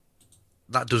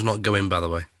That does not go in, by the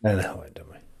way. No, don't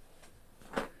worry.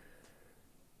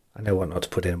 I know what not to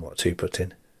put in and what to put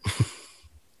in.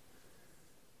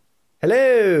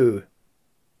 Hello.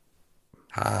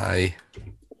 Hi.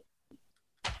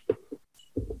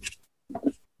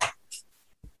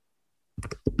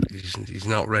 He's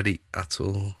not ready at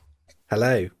all.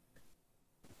 Hello.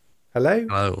 Hello.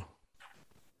 Hello.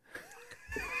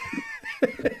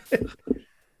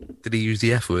 Did he use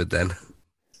the F word then?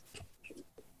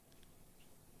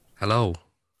 Hello.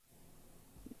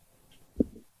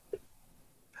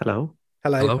 Hello.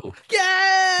 Hello. Hello.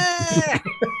 Yeah!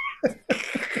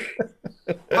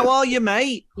 How are you,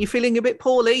 mate? You feeling a bit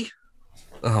poorly?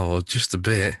 Oh, just a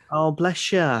bit. Oh,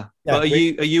 bless you. Yeah, But are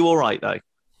you all right, though?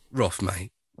 Rough,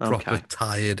 mate. Proper Okay.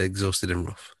 tired, exhausted and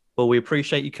rough. Well, we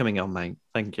appreciate you coming on, mate.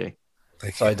 Thank you.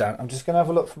 Thank Sorry, you. Dan. I'm just going to have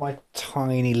a look for my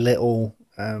tiny little...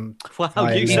 Wow,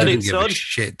 I you know. said He it, doesn't give son. a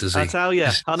shit, does he? I tell you,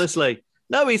 honestly.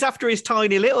 No, he's after his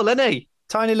tiny little, isn't he?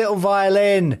 Tiny little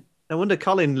violin. No wonder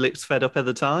Colin looks fed up at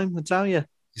the time, I tell you.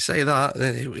 You say that,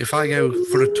 then if I go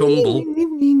for a tumble,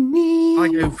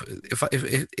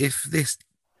 if this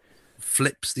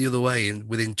flips the other way and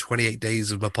within 28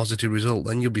 days of my positive result,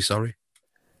 then you'll be sorry.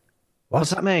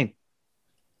 What's that mean?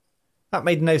 That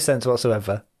made no sense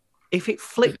whatsoever. If it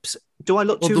flips, do I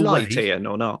look Well, too the light, way- Ian,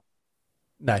 or not?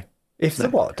 No. If the No.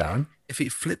 what, Darren? If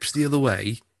it flips the other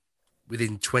way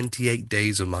within 28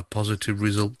 days of my positive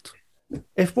result,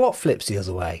 If what flips the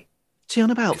other way? What's he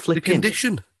on about the flipping?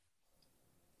 condition.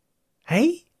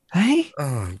 Hey? Hey?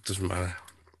 Oh, it doesn't matter.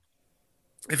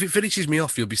 If it finishes me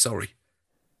off, you'll be sorry.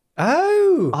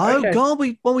 Oh. Oh, okay. God,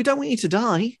 we don't want you to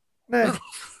die. No.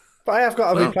 But I have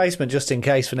got a Well- replacement just in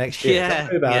case for next year. Don't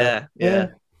worry about it. Yeah.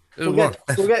 We'll get,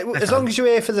 as long as you're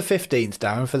here for the 15th,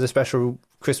 Darren, for the special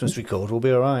Christmas record, we'll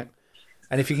be all right.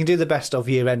 And if you can do the best of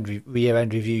year-end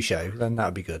review show, then that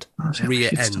would be good. Rear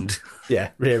end.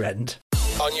 Yeah, rear end.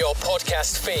 On your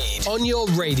podcast feed, on your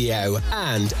radio,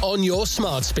 and on your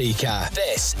smart speaker.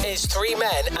 This is Three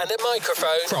Men and a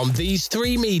Microphone from These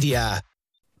Three Media.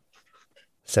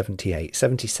 78,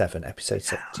 77, episode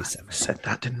 77. I said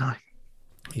that, didn't I?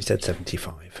 You said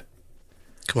 75.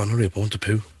 Come on, hurry up, I want to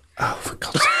poo. Oh, for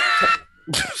God's sake.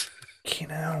 You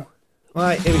know.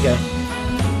 Right, here we go.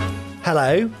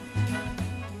 Hello.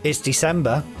 It's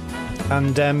December.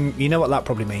 And you know what that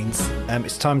probably means.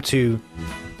 It's time to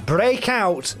break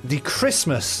out the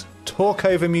Christmas talk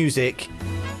over music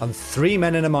on Three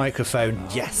Men and a Microphone.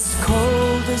 Yes.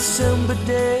 Cold December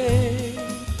day.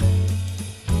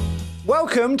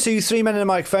 Welcome to Three Men and a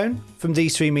Microphone from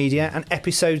These Three Media and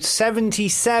episode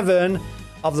 77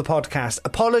 of the podcast.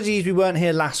 Apologies we weren't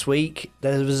here last week.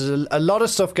 There was a lot of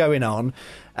stuff going on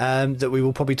that we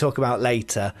will probably talk about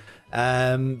later.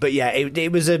 But yeah,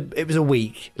 it was a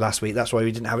week last week. That's why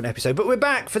we didn't have an episode. But we're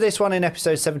back for this one in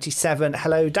episode 77.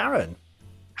 Hello, Darren.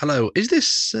 Hello, is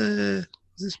this Mr.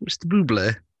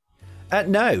 Bublé?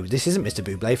 No, this isn't Mr.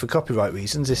 Bublé for copyright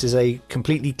reasons. This is a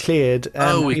completely cleared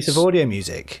piece of audio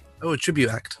music. Oh, a tribute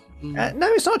act. No,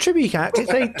 it's not a tribute act. It's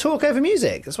a talk over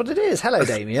music. That's what it is. Hello,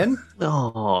 Damien.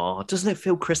 Oh, doesn't it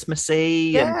feel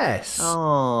Christmassy? Yes.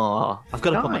 Oh, I've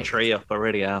got to put my Nice. tree up. I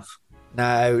really have.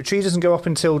 No, tree doesn't go up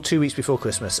until 2 weeks before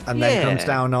Christmas and then Yeah. comes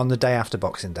down on the day after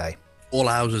Boxing Day. All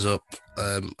houses up.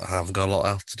 I haven't got a lot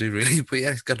else to do, really, but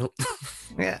yeah, it's gone up.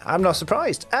 Yeah, I'm not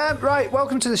surprised. Right,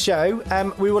 welcome to the show.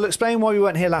 We will explain why we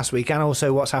weren't here last week and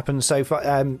also what's happened so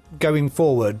far going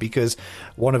forward because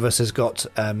one of us has got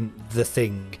the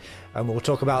thing. And we'll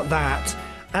talk about that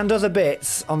and other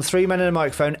bits on Three Men and a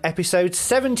Microphone, episode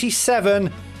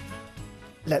 77.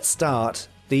 Let's start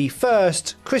the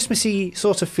first Christmassy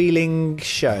sort of feeling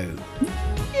show.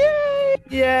 Yay!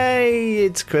 Yay!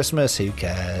 It's Christmas, who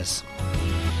cares?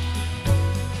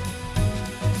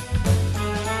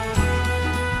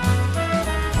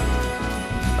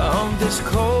 On this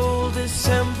cold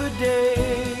December day.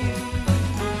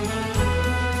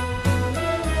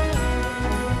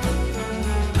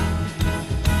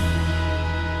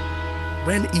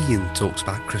 When Ian talks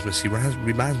about Christmas, he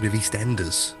reminds me of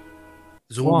EastEnders.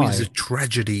 There's always Why? a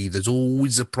tragedy. There's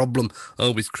always a problem.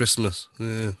 Oh, it's Christmas.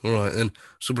 Yeah, all right. And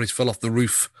somebody's fell off the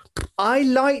roof. I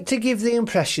like to give the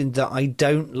impression that I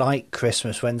don't like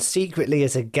Christmas when secretly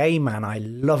as a gay man I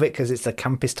love it because it's the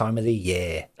campest time of the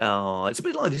year. Oh, it's a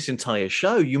bit like this entire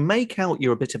show. You make out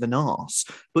you're a bit of an arse,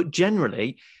 but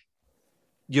generally,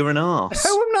 you're an arse.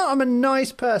 Oh, I'm not. I'm a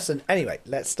nice person. Anyway,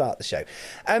 let's start the show.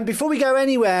 Before we go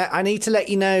anywhere, I need to let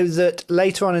you know that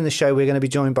later on in the show, we're going to be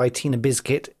joined by Tina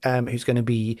Biscuit, who's going to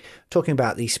be talking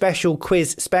about the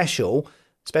the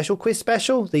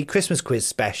Christmas quiz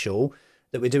special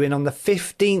that we're doing on the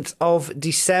 15th of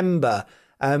December.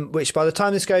 which by the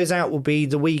time this goes out will be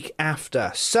the week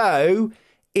after. So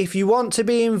if you want to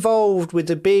be involved with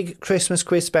the big Christmas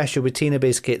quiz special with Tina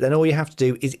Biscuit, then all you have to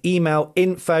do is email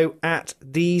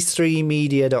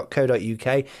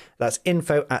info@these3media.co.uk. That's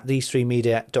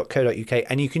info@these3media.co.uk.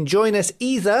 And you can join us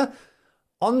either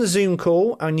on the Zoom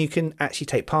call, and you can actually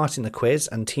take part in the quiz,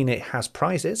 and Tina has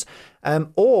prizes,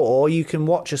 or you can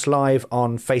watch us live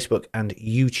on Facebook and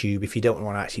YouTube if you don't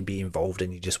want to actually be involved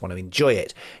and you just want to enjoy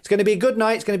it. It's going to be a good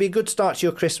night. It's going to be a good start to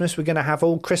your Christmas. We're going to have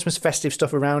all Christmas festive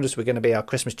stuff around us. We're going to be our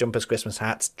Christmas jumpers, Christmas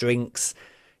hats, drinks.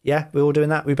 Yeah, we're all doing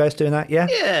that. We're both doing that. Yeah.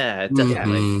 Yeah,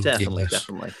 definitely. Yes.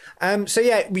 So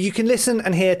yeah, you can listen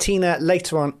and hear Tina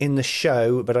later on in the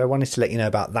show, but I wanted to let you know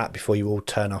about that before you all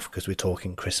turn off because we're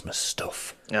talking Christmas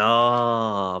stuff.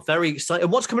 Very excited.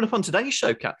 And what's coming up on today's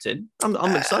show, Captain?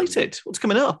 I'm excited. What's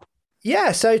coming up?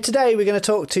 Yeah, so today we're going to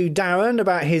talk to Darren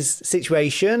about his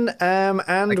situation,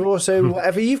 and also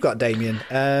whatever you've got, Damien,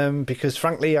 because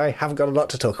frankly, I haven't got a lot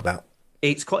to talk about.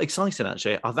 It's quite exciting,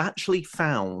 actually. I've actually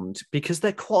found, because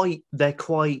they're quite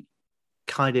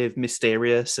kind of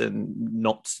mysterious and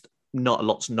not a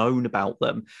lot's known about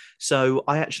them. So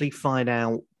I actually find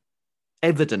out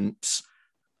evidence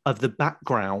of the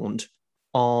background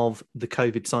of the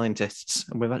COVID scientists,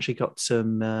 and we've actually got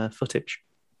some footage.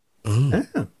 Okay.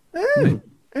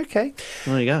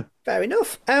 There you go. Fair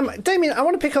enough. Damien, I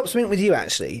want to pick up something with you,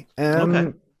 actually.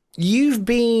 Okay. You've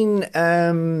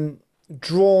been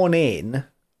drawn in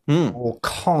or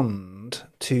conned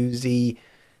to the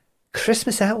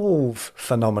Christmas elf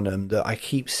phenomenon that I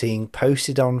keep seeing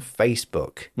posted on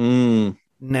Facebook.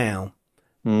 Now,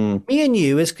 me and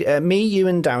you, you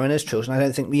and Darren as children, I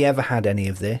don't think we ever had any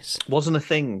of this. Wasn't a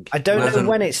thing. I don't know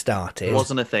when it started.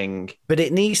 Wasn't a thing. But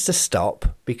it needs to stop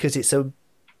because it's a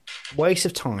waste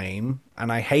of time,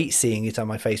 and I hate seeing it on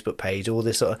my Facebook page. All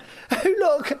this sort of, oh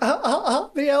look,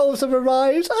 the elves have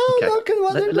arrived. Oh, Okay. look at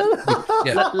what they've done.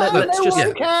 Let's just.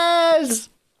 Who cares?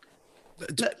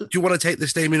 Do you want to take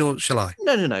this, Damien, or shall I?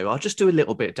 No. I'll just do a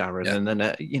little bit, Darren, Yeah. and then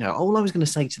all I was going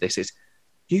to say to this is,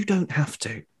 you don't have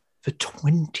to for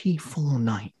 24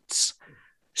 nights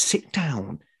sit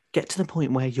down, get to the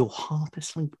point where you're half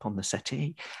asleep on the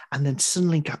settee, and then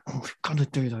suddenly go, oh, we've got to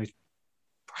do those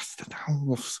bastard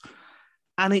elves.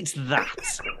 And it's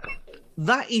that.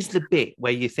 That is the bit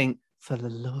where you think, for the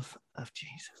love of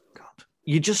Jesus, God.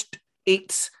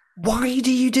 It's... Why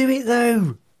do you do it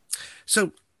though?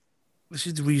 So, this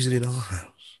is the reason in our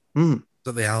house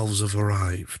that the elves have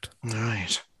arrived.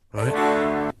 Right.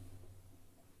 Right?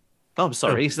 Oh, I'm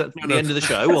sorry. Is that the end of the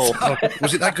show? Or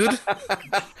Was it that good?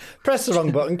 Press the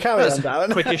wrong button. Carry on, that's the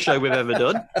Darren. quickest show we've ever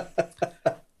done.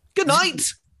 Good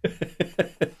night.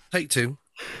 Take two.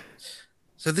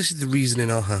 So this is the reason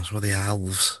in our house why the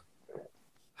elves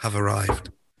have arrived.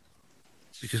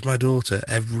 Because my daughter,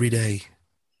 every day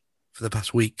for the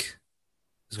past week,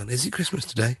 has gone, is it Christmas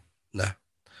today? No.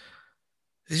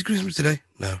 Is it Christmas today?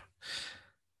 No.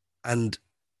 And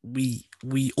we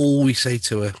always say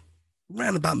to her,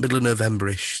 around about middle of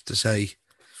November-ish, to say,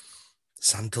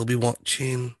 Santa'll be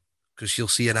watching, because she'll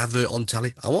see an advert on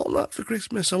telly. I want that for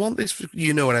Christmas. I want this for...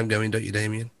 You know where I'm going, don't you,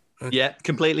 Damien? Yeah,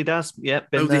 completely does. Yeah, So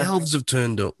been the there. elves have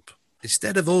turned up.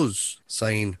 Instead of us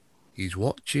saying, he's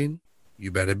watching, you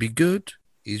better be good,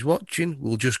 he's watching,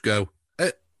 we'll just go,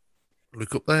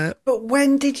 look up there. But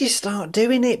when did you start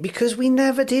doing it? Because we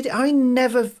never did.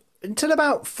 Until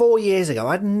about 4 years ago,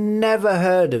 I'd never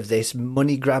heard of this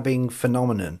money-grabbing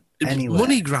phenomenon anywhere.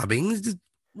 Money grabbing?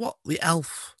 What? The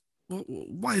elf?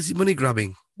 Why is it money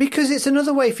grabbing? Because it's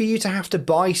another way for you to have to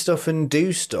buy stuff and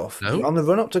do stuff on the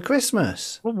run-up to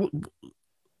Christmas.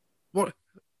 What?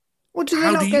 Well,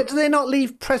 do they not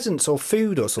leave presents or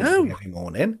food or something every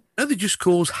morning? No, they just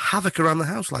cause havoc around the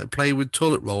house, like play with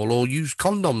toilet roll or use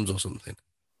condoms or something.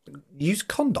 Use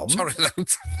condoms? Sorry,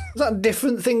 Is that a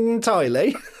different thing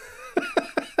entirely?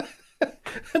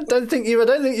 I don't think you want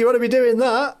to be doing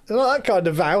that. It's not that kind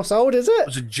of household, is it it?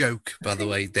 was a joke, by the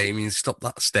way, Damien. Stop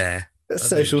that stare. There's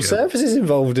social services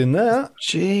involved in that.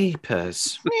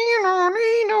 Jeepers.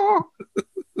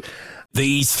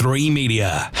 These Three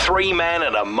Media. 3 men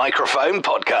and a microphone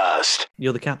podcast.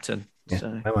 You're the captain. Yeah,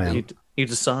 So I am. you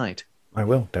decide. I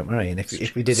will, don't worry. And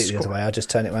if we did it the other way, I'll just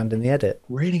turn it around in the edit.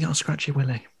 Really got a scratchy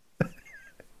willy.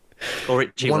 Or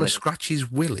itchy Want willy. to scratch his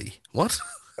willy? What?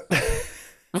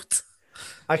 What?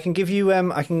 I can give you.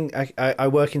 I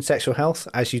work in sexual health,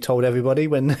 as you told everybody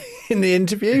when in the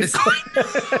interview.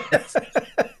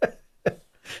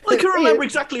 I can remember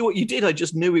exactly what you did. I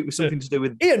just knew it was something to do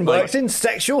with... Ian works in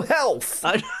sexual health.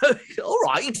 I know. All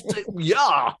right.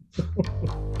 Yeah.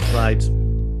 Right.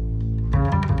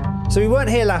 So we weren't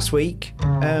here last week.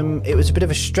 It was a bit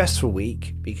of a stressful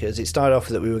week because it started off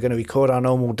that we were going to record our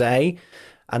normal day,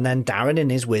 and then Darren, in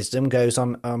his wisdom, goes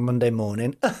on Monday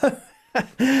morning.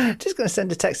 Just going to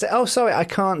send a text. Say, oh, sorry, I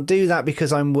can't do that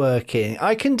because I'm working.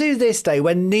 I can do this day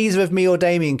when neither of me or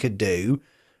Damien could do.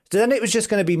 So then it was just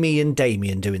going to be me and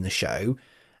Damien doing the show.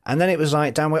 And then it was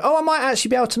like, Dan went, oh, I might actually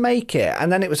be able to make it. And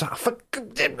then it was like,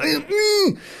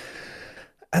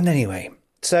 and anyway,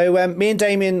 so me and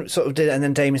Damien sort of did it. And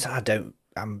then Damien said,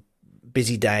 I'm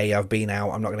busy day. I've been out.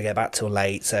 I'm not going to get back till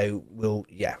late. So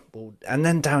and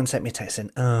then Darren sent me a text saying,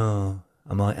 oh,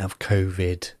 I might have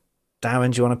COVID.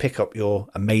 Darren, do you want to pick up your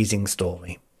amazing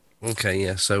story? Okay,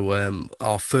 yeah. So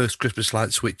our first Christmas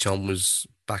light switch on was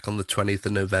back on the 20th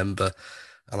of November.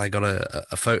 And I got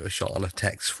a photo shot on a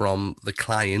text from the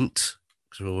client,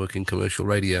 because we're working commercial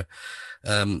radio,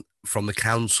 from the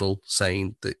council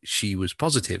saying that she was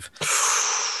positive.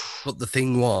 But the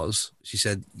thing was, she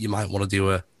said, you might want to do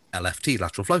a LFT,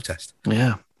 lateral flow test.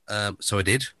 Yeah. So I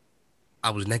did. I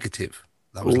was negative.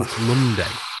 That was last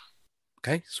Monday.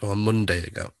 Okay, so a Monday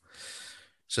ago.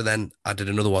 So then I did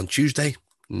another one Tuesday,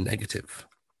 negative.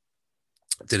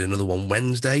 Did another one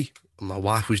Wednesday. My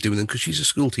wife was doing them because she's a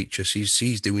school teacher.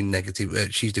 She's doing negative.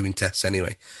 She's doing tests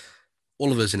anyway.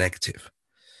 All of us are negative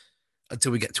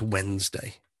until we get to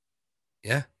Wednesday.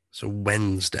 Yeah. So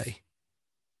Wednesday,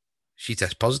 she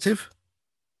tests positive.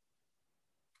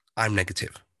 I'm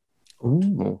negative.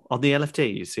 Ooh, on the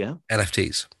LFTs, yeah.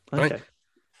 LFTs. Okay. Right.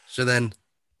 So then,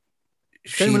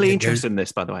 generally interested in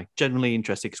this, by the way. Generally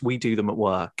interested because we do them at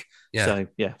work. Yeah. So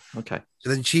yeah. Okay.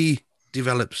 So then she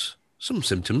develops some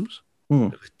symptoms.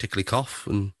 Tickly cough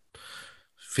and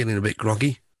feeling a bit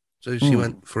groggy. So she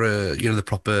went for the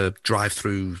proper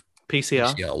drive-through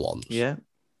PCR ones. Yeah.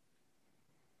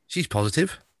 She's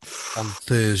positive on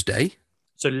Thursday.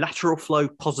 So lateral flow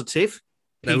positive.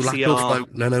 No, PCR. lateral flow.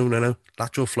 No.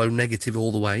 Lateral flow negative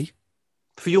all the way.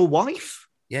 For your wife?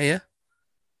 Yeah.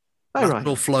 Oh,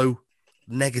 lateral flow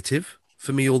negative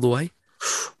for me all the way.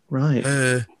 Right.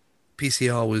 Her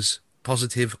PCR was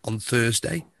positive on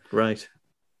Thursday. Right.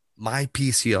 My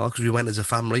PCR, because we went as a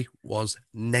family, was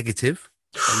negative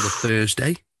on the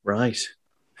Thursday. Right.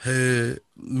 Her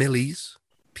Millie's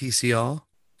PCR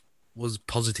was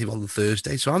positive on the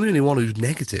Thursday. So I'm the only one who's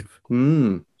negative.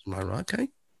 Am I right? Okay.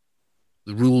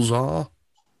 The rules are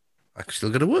I can still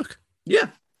go to work. Yeah.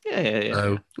 Yeah.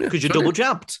 So, because you're double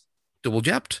jabbed. Double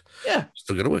jabbed. Yeah.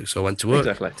 Still go to work. So I went to work.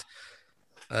 Exactly.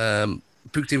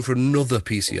 Booked in for another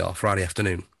PCR Friday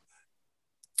afternoon.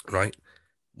 Right.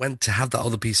 Went to have that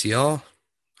other PCR,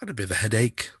 had a bit of a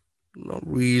headache, not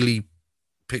really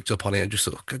picked up on it. I just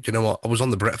thought, God, you know what? I was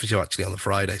on the breakfast show actually on the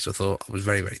Friday, so I thought I was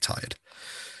very, very tired.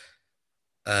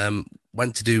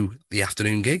 Went to do the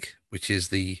afternoon gig, which is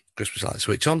the Christmas light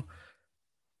switch on.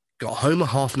 Got home at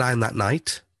 9:30 that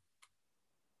night.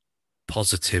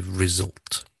 Positive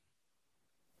result.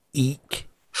 Eek.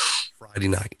 Friday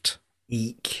night.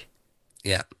 Eek.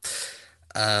 Yeah.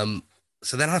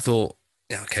 So then I thought,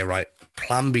 yeah, okay, right.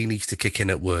 Plan B needs to kick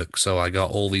in at work. So I got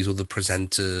all these other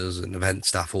presenters and event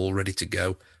staff all ready to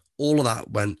go. All of that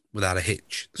went without a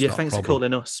hitch. It's thanks for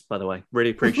calling us, by the way.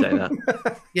 Really appreciate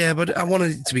that. Yeah, but I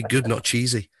wanted it to be good, not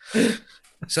cheesy.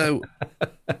 So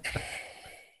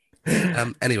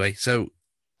anyway, so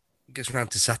it gets around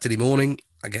to Saturday morning.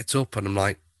 I get up and I'm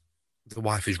like, the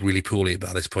wife is really poorly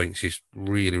by this point. She's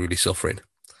really, really suffering.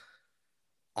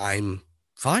 I'm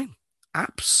fine.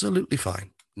 Absolutely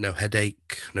fine. No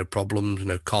headache, no problems,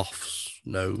 no coughs,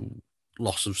 no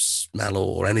loss of smell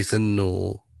or anything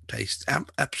or taste.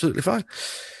 Absolutely fine.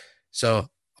 So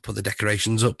I put the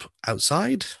decorations up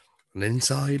outside and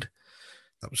inside.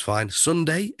 That was fine.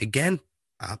 Sunday, again,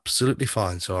 absolutely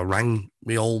fine. So I rang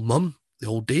my old mum, the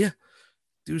old dear,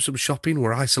 do some shopping.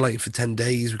 We're isolating for 10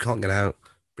 days. We can't get out.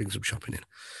 Bring some shopping in.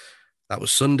 That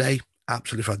was Sunday.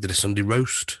 Absolutely fine. Did a Sunday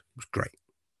roast. It was great.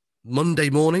 Monday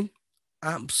morning,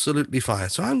 absolutely fine.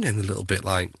 So I'm getting a little bit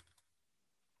like,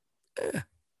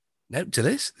 no to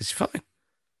this. This is fine.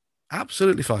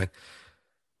 Absolutely fine.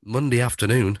 Monday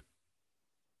afternoon,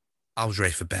 I was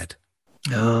ready for bed.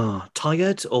 Oh,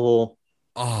 tired or?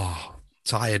 Oh,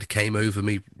 tired came over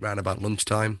me round about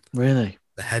lunchtime. Really?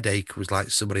 The headache was like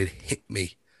somebody had hit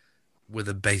me with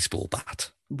a baseball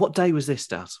bat. What day was this,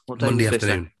 Dad? What day Monday was this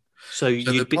afternoon. then? So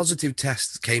the positive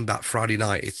test came back Friday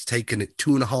night. It's taken it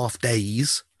 2.5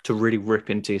 days to really rip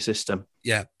into your system.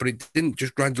 Yeah, but it didn't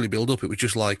just gradually build up. It was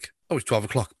just like, oh, it's 12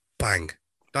 o'clock. Bang.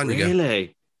 Down you go.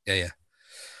 Really? Yeah.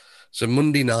 So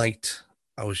Monday night,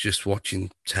 I was just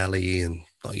watching telly and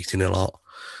not eating a lot.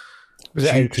 Was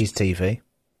it 80s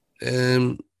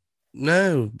TV?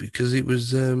 No, because it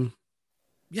was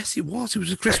Yes, it was. It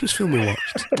was a Christmas film we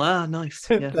watched. Ah, nice.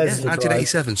 Yeah. Pleasant surprise.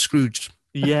 1987, Scrooged.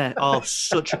 Yeah. Oh,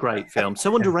 such a great film.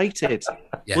 So underrated.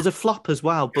 Yeah. Was a flop as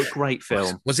well, but great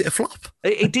film. Was it a flop?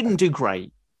 It didn't do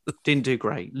great. Didn't do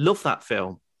great. Love that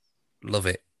film. Love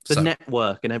it. The So-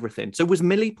 network and everything. So was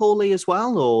Millie poorly as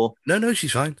well, or No,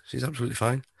 she's fine. She's absolutely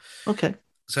fine. okay?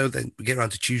 So then we get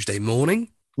around to Tuesday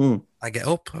morning. Hmm. I get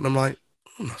up and I'm like,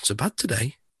 not so bad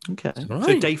today. Okay. all So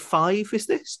right. day 5 is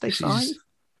this? Day This 5? is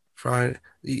Friday.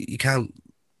 You can't.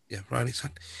 Yeah, Friday,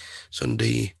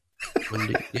 Sunday,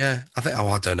 Monday. Yeah, I think. Oh,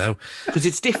 I don't know. Because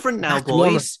it's different now, Back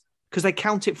on. boys. Because they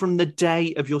count it from the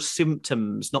day of your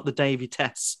symptoms, not the day of your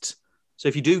test. So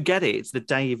if you do get it, it's the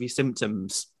day of your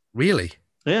symptoms. Really?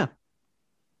 Yeah.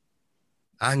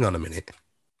 Hang on a minute.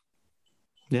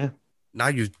 Yeah. Now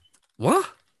you. What?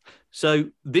 So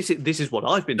this is what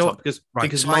I've been No, taught because Right.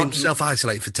 because so I'm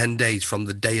self-isolate for 10 days from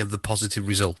the day of the positive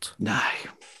result. no.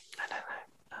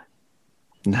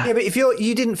 Yeah, but if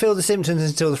you didn't feel the symptoms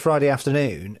until the Friday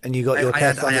afternoon, and you got your I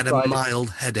test had, on I the had a Friday, mild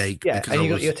headache. yeah, because and I you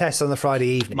got was- your test on the Friday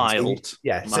evening. Mild.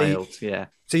 Yeah, Mild. Yeah.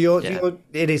 So you're, Yeah.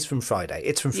 it is from Friday.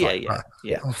 It's from Yeah. Friday. Yeah.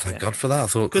 Yeah. Oh, thank God for that. I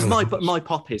thought Because oh, my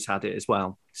poppies had it as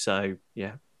well. So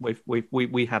yeah,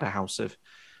 we had a house of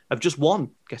just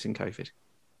one getting COVID.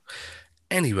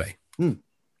 Anyway, Hmm.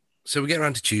 so we get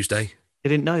around to Tuesday. He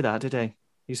didn't know that, did he?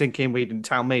 He's thinking we didn't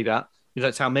tell me that. You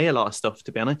don't tell me a lot of stuff,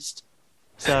 to be honest.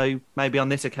 So maybe on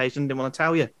this occasion, didn't want to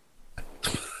tell you.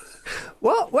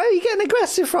 What? Where are you getting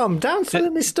aggressive from? Darren's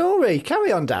telling his story.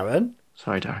 Carry on, Darren.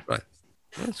 Sorry, Darren. Right.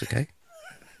 That's okay.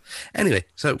 Anyway,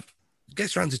 so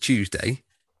gets around to Tuesday.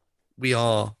 We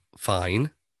are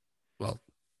fine. Well,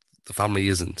 the family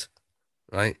isn't,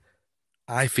 right?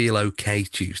 I feel okay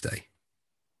Tuesday.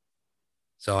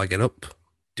 So I get up,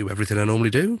 do everything I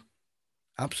normally do.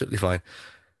 Absolutely fine.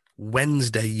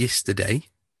 Wednesday, yesterday,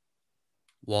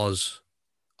 was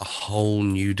a whole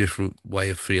new different way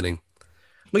of feeling.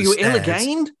 Well, The you were ill stairs-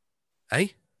 again? Eh?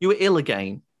 You were ill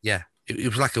again? Yeah. It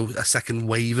was like a second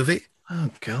wave of it. Oh,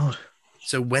 God.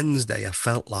 So Wednesday, I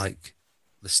felt like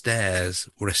the stairs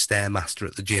were a stairmaster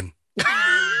at the gym.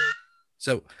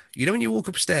 So, you know, when you walk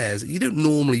upstairs, you don't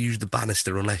normally use the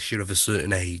banister unless you're of a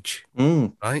certain age,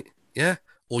 Mm. right? Yeah.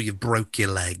 Or you broke your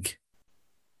leg,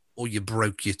 or you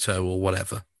broke your toe, or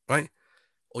whatever, right?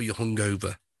 Or you're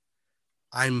hungover.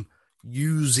 I'm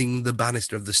using the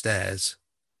banister of the stairs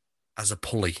as a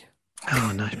pulley.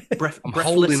 Oh, no. I'm breathless.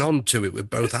 holding on to it with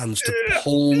both hands to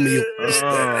pull me up the Oh,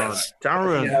 stairs.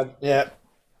 Darren. Yeah.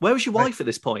 Where was your wife at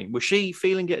this point? Was she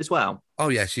feeling it as well? Oh,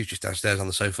 yeah, she's just downstairs on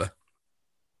the sofa.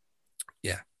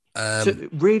 Yeah. So it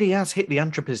really has hit the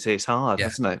anthroposis hard, yeah.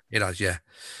 hasn't it? It has, yeah.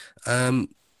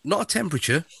 Not a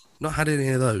temperature, not had any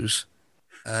of those.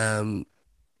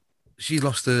 She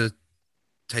lost the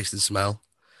taste and smell.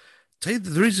 Tell you,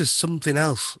 there is something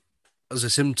else as a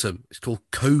symptom. It's called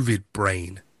COVID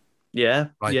brain, Yeah.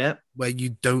 Right. Yeah. where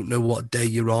you don't know what day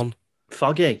you're on.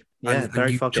 Foggy. Yeah, and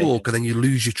very you foggy. talk, and then you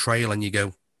lose your trail, and you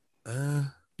go,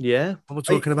 Yeah. what am I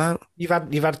talking about? You've had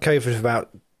COVID for about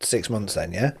 6 months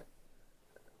then, yeah?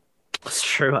 That's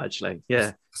true, actually.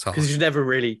 Yeah. That's hard. Because he's never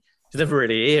really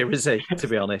here, is he? To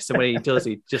be honest, and when he does,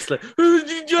 he just like.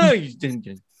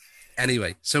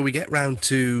 Anyway, so we get round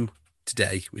to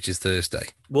today, which is Thursday.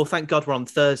 Well, thank God we're on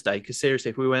Thursday. Because seriously,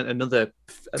 if we went another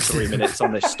 3 minutes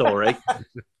on this story,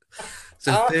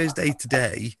 So Thursday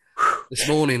today, this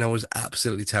morning I was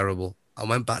absolutely terrible. I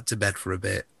went back to bed for a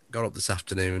bit, got up this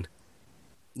afternoon.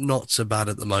 Not so bad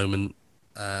at the moment.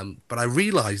 But I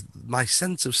realised my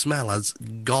sense of smell has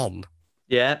gone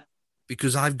yeah.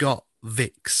 because I've got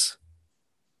Vicks.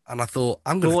 And I thought,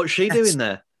 I'm But going to... what's she doing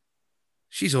there?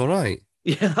 She's all right.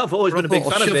 Yeah, I've always But been a big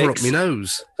I'll fan of shove her up my Vicks.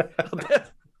 nose.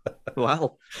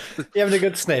 Wow. You having a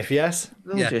good sniff, yes?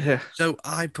 Oh, Yeah. dear. So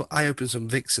I opened some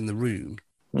Vicks in the room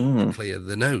Mm. to clear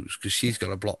the nose because she's got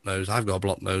a blocked nose, I've got a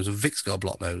blocked nose, and Vic's got a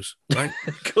blocked nose, right?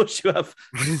 Of course you have.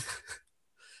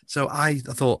 So I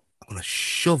thought, I'm going to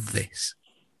shove this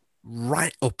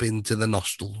right up into the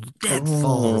nostril, dead far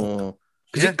up. Oh.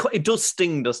 Because Yeah. it does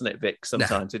sting, doesn't it, Vic?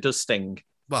 Sometimes it does sting.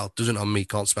 Well, doesn't on me,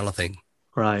 can't smell a thing.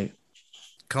 Right.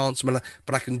 Can't smell it,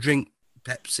 but I can drink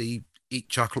Pepsi, eat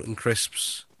chocolate and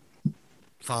crisps,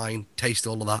 fine, taste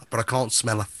all of that, but I can't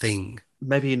smell a thing.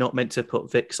 Maybe you're not meant to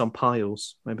put Vicks on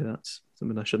piles. Maybe that's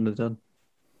something I shouldn't have done.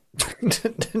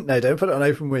 No, don't put it on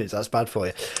open wounds. That's bad for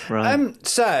you. Right.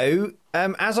 So,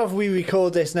 as of we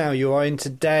record this now, you are into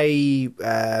day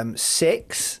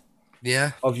 6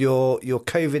 Yeah, of your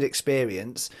COVID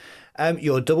experience.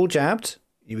 You're double jabbed.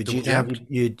 You were due to have,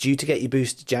 you're due to get your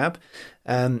booster jab.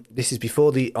 This is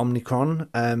before the Omicron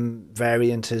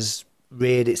variant has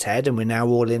reared its head, and we're now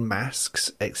all in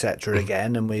masks, etc.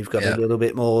 again, and we've got a little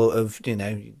bit more of,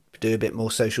 do a bit more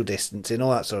social distancing,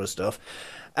 all that sort of stuff.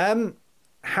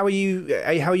 How are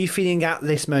you feeling at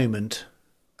this moment?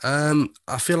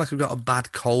 I feel like I've got a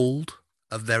bad cold,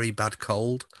 a very bad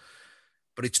cold,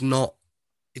 but it's not.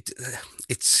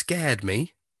 It scared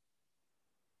me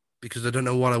because I don't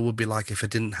know what I would be like if I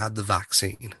didn't have the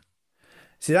vaccine.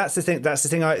 See, that's the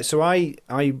thing.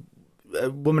 A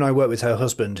woman I work with, her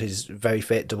husband, who's very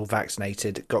fit, double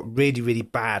vaccinated, got really, really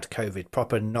bad COVID,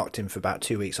 proper knocked him for about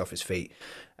 2 weeks off his feet.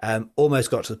 Almost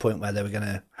got to the point where they were going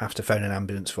to have to phone an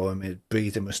ambulance for him. His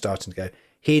breathing was starting to go.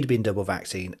 He'd been double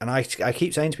vaccine. And I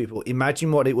keep saying to people,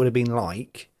 imagine what it would have been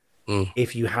like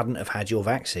if you hadn't have had your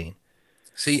vaccine.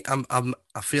 See,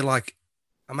 I feel like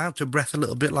I'm out of breath a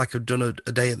little bit, like I've done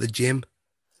a day at the gym.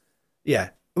 Yeah.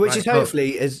 Which is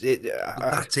hopefully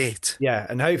that's it. Yeah,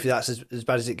 and hopefully that's as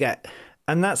bad as it gets.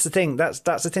 And that's the thing. That's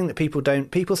the thing that people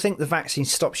don't. People think the vaccine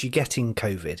stops you getting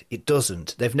COVID. It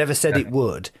doesn't. They've never said it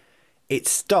would. It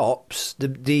stops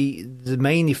the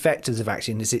main effect of the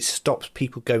vaccine is it stops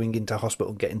people going into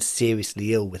hospital and getting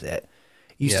seriously ill with it.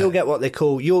 You still get what they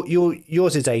call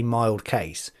yours is a mild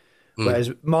case,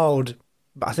 whereas mild.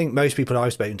 I think most people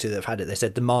I've spoken to that have had it, they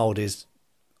said the mild is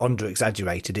under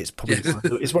exaggerated. It's probably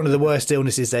it's one of the worst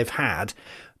illnesses they've had,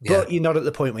 but you're not at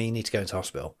the point where you need to go into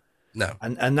hospital. No,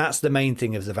 and that's the main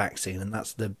thing of the vaccine, and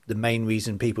that's the main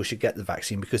reason people should get the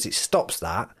vaccine, because it stops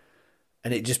that,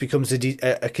 and it just becomes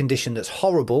a condition that's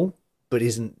horrible but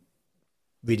isn't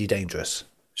really dangerous.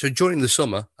 So during the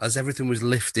summer, as everything was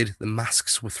lifted, the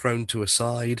masks were thrown to a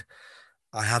side.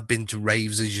 I have been to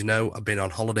raves, as you know. I've been on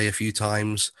holiday a few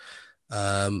times.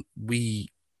 We,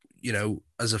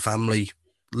 as a family,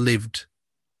 lived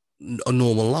a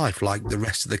normal life like the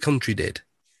rest of the country did,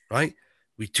 right?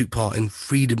 We took part in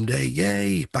Freedom Day,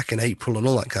 yay, back in April and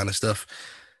all that kind of stuff.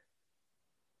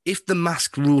 If the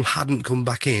mask rule hadn't come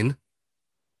back in,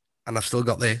 and I've still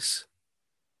got this,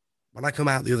 when I come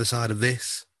out the other side of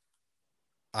this,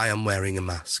 I am wearing a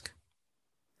mask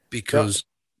because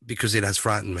it has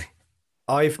frightened me.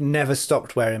 I've never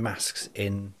stopped wearing masks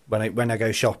when I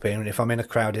go shopping, and if I'm in a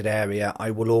crowded area,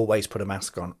 I will always put a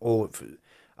mask on.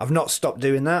 I've not stopped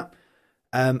doing that,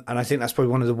 and I think that's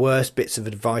probably one of the worst bits of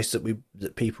advice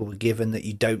that people were given, that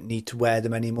you don't need to wear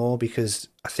them anymore, because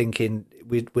I think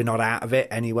we're not out of it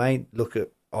anyway. Look at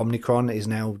Omicron is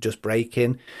now just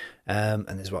breaking, and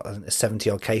there's 70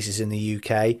 odd cases in the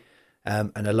UK,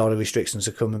 and a lot of restrictions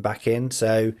are coming back in.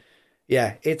 So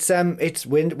yeah,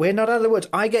 we're not out of the woods.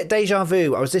 I get deja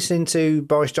vu. I was listening to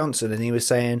Boris Johnson, and he was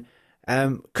saying,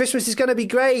 Christmas is going to be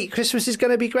great. Christmas is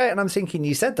going to be great. And I'm thinking,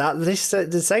 you said that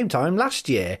at the same time last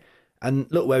year. And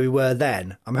look where we were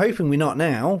then. I'm hoping we're not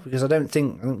now, because I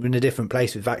think we're in a different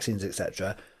place with vaccines,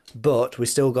 etc. But we've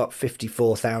still got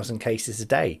 54,000 cases a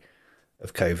day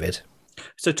of COVID.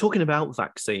 So talking about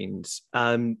vaccines,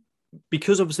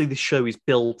 because obviously this show is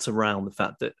built around the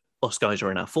fact that us guys are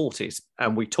in our 40s,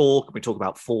 and we talk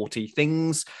about 40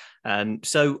 things. And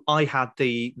so I had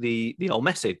the old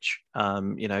message,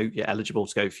 you're eligible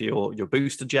to go for your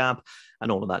booster jab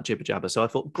and all of that jibber jabber. So I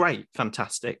thought, great,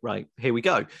 fantastic, right, here we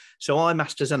go. So I'm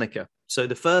AstraZeneca. So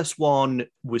the first one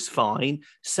was fine.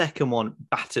 Second one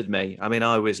battered me. I mean,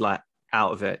 I was like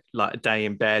out of it, like a day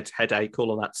in bed, headache,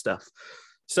 all of that stuff.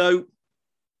 So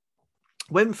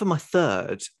went for my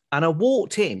third, and I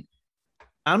walked in.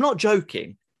 I'm not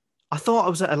joking. I thought I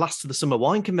was at a Last of the Summer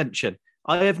Wine Convention.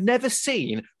 I have never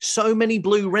seen so many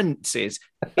blue rinses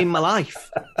in my life.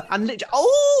 And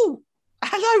oh,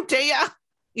 hello, dear.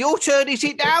 Your turn, is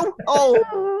it now?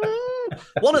 Oh,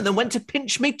 one of them went to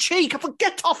pinch me cheek. I thought,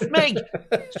 get off me.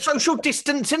 Social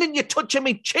distancing and you're touching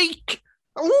me cheek.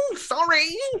 Oh,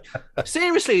 sorry.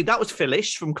 Seriously, that was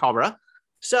Phyllis from Cora.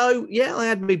 So, yeah, I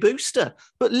had my booster.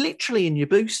 But literally in your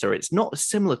booster, it's not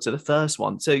similar to the first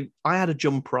one. So I had a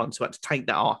jumper on, so I had to take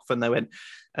that off. And they went,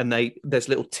 there's a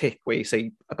little tick where you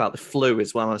say about the flu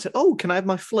as well. And I said, oh, can I have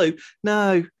my flu?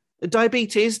 No.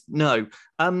 Diabetes? No.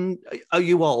 Are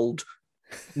you old?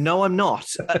 No, I'm not.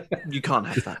 You can't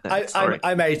have that. No, sorry.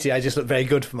 I'm 80. I just look very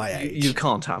good for my age. You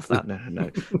can't have that. No.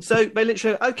 So they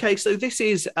literally, okay, so this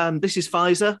is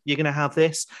Pfizer. You're going to have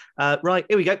this. Right,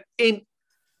 here we go. In.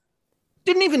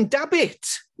 Didn't even dab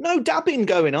it. No dabbing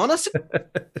going on. I said,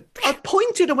 I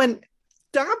pointed and went,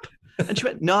 dab? And she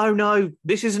went, no,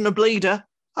 this isn't a bleeder.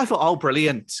 I thought, oh,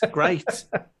 brilliant. Great.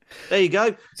 There you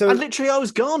go. So, and literally I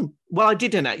was gone. Well, I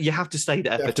didn't. You have to stay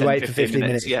there for 10, 15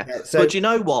 minutes. Yeah. But you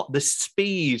know what? The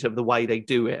speed of the way they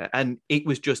do it, and it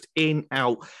was just in,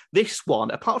 out. This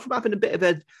one, apart from having a bit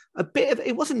of,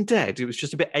 it wasn't dead. It was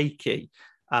just a bit achy.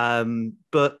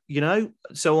 But,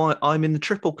 so I'm in the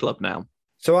triple club now.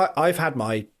 So I've had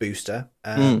my booster.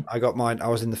 I got mine. I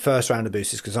was in the first round of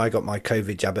boosters because I got my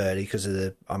COVID jab early because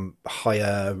of I'm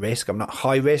higher risk. I'm not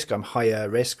high risk. I'm higher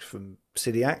risk from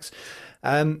celiacs.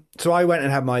 So I went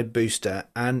and had my booster,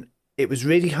 and it was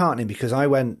really heartening because I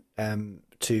went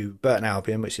to Burton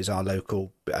Albion, which is our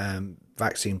local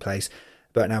vaccine place,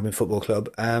 Burton Albion Football Club,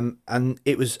 and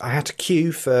I had to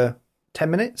queue for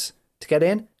 10 minutes to get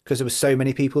in because there were so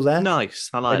many people there. Nice.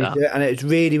 I like that. And it was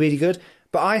really, really good.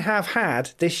 But I have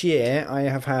had this year, I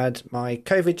have had my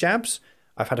COVID jabs.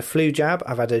 I've had a flu jab.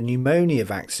 I've had a pneumonia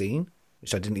vaccine,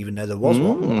 which I didn't even know there was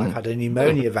one. I've had a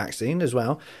pneumonia vaccine as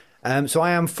well. So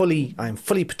I am fully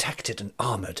protected and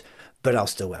armoured, but I'll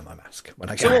still wear my mask when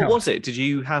I go out. So what was it? Did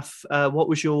you have, what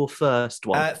was your first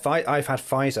one? I've had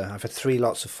Pfizer. I've had 3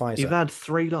 lots of Pfizer. You've had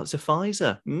 3 lots of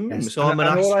Pfizer. Yes. So I'm an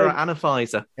Astra and a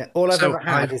Pfizer. Yeah, all I've ever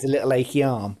had is a little achy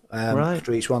arm.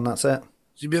 After each one, that's it.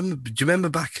 Do you remember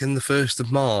back in the 1st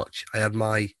of March, I had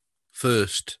my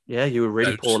first. Yeah, you were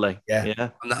really poorly.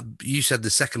 Yeah. And that you said the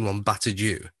second one battered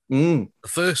you. The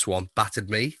first one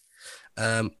battered me.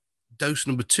 Dose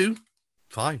number 2,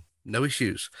 fine, no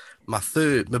issues. My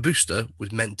booster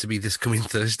was meant to be this coming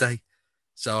Thursday.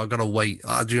 So I've got to wait.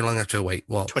 How long I have to wait?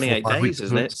 What? 28 days,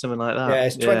 isn't it? Something like that. Yeah,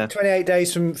 it's 28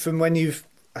 days from when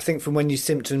from when your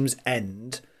symptoms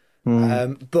end.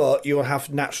 But you'll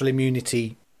have natural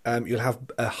immunity. You'll have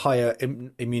a higher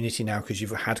immunity now because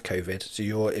you've had COVID, so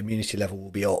your immunity level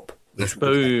will be up.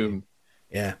 Boom.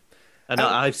 Yeah. And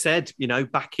I've said,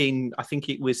 back in, I think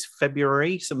it was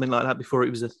February, something like that, before it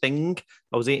was a thing,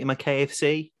 I was eating my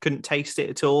KFC, couldn't taste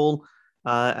it at all.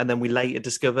 And then we later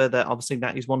discover that obviously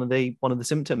that is one of the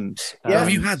symptoms. Have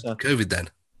you had COVID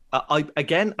then? I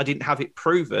didn't have it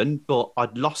proven, but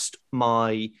I'd lost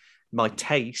my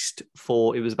taste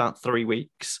for, it was about 3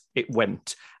 weeks. It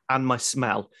went. And my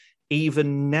smell.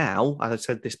 Even now, as I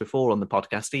said this before on the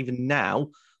podcast, even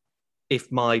now,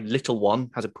 if my little one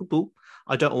has a poo-poo,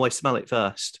 I don't always smell it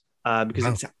first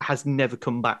because it has never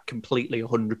come back completely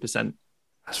 100%.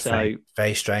 That's very,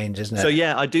 very strange, isn't it? So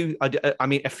yeah, I do. I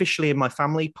mean, officially in my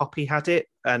family, Poppy had it,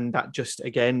 and that just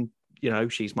again,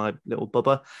 she's my little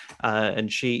bubba,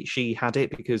 and she had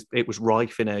it because it was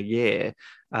rife in her year.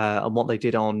 And what they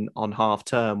did on half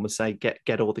term was say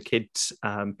get all the kids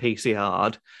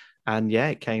PCR'd, and yeah,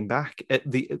 it came back.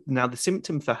 Now the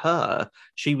symptom for her,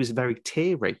 she was very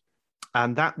teary,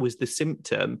 and that was the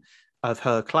symptom of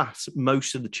her class.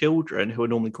 Most of the children who are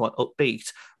normally quite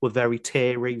upbeat were very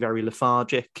teary, very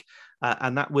lethargic,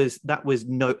 and that was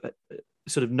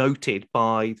sort of noted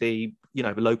by the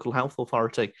the local health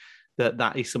authority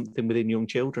that is something within young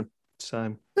children.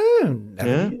 So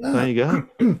there you go.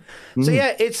 So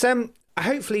yeah, it's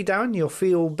hopefully, Darren, you'll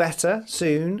feel better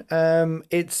soon.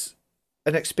 It's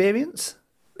an experience.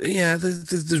 Yeah,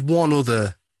 there's one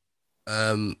other.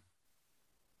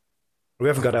 We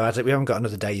haven't got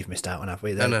another day you've missed out on, have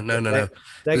we? No.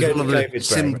 There's one other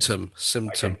symptom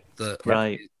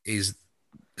that is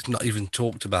it's not even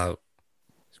talked about.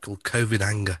 It's called COVID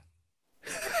anger.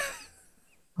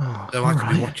 So I could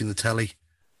be watching the telly.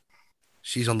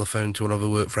 She's on the phone to one of her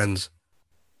work friends.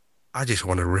 I just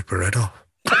want to rip her head off.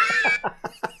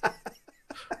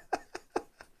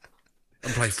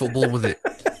 And play football with it.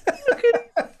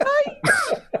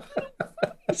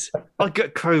 I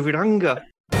get COVID anger.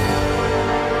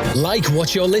 Like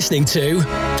what you're listening to?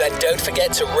 Then don't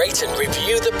forget to rate and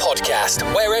review the podcast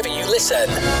wherever you listen.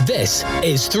 This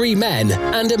is 3 Men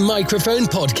and a Microphone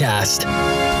podcast.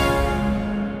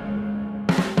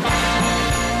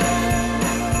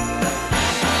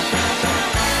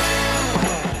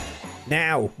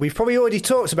 Now, we've probably already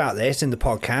talked about this in the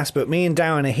podcast, but me and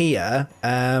Darren are here,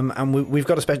 and we've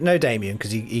got a special... No, Damien,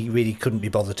 because he really couldn't be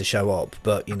bothered to show up,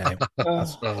 but,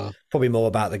 that's probably more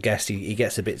about the guest. He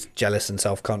gets a bit jealous and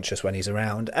self-conscious when he's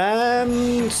around.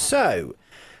 So,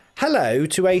 hello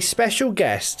to a special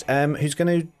guest who's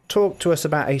going to talk to us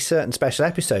about a certain special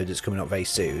episode that's coming up very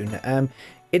soon.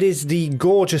 It is the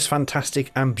gorgeous, fantastic,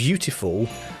 and beautiful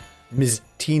Ms.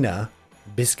 Tina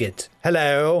Biscuit.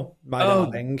 Hello, my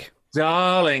darling.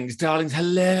 Darlings,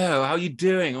 hello. How are you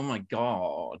doing? Oh my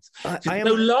God. So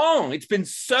long. It's been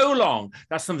so long.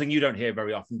 That's something you don't hear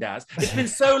very often, Daz. It's been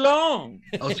so long.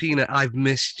 Oh, Tina, I've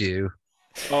missed you.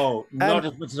 Oh, not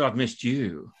as much as I've missed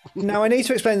you. Now, I need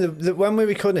to explain that when we're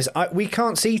recording this, we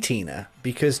can't see Tina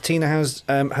because Tina has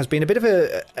been a bit of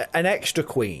an extra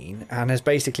queen and has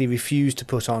basically refused to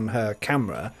put on her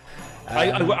camera.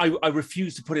 I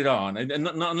refuse to put it on, and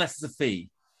not unless it's a fee.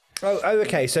 Oh,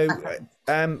 okay. So,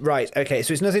 right. Okay.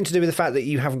 So it's nothing to do with the fact that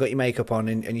you haven't got your makeup on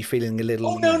and you're feeling a little...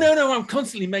 Oh, no. I'm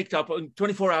constantly maked up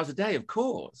 24 hours a day, of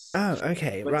course. Oh,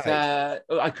 okay. But, right.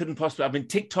 I couldn't possibly... I've been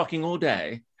TikToking all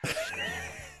day.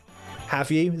 Have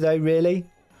you, though, really?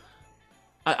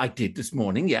 I did this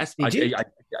morning, yes. Did you?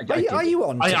 Are you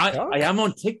on TikTok? I am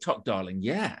on TikTok, darling,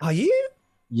 yeah. Are you?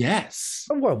 Yes.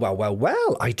 Oh,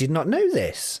 well. I did not know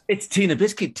this. It's Tina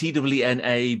Biscuit,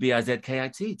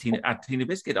 TWENABIZKIT, at Tina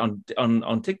Biscuit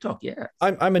on TikTok, yeah.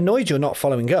 I'm annoyed you're not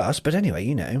following us, but anyway,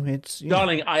 it's...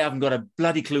 Darling, I haven't got a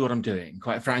bloody clue what I'm doing,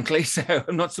 quite frankly, so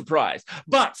I'm not surprised.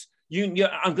 But I'm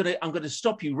gonna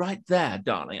stop you right there,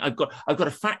 darling. I've got a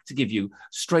fact to give you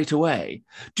straight away.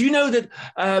 Do you know that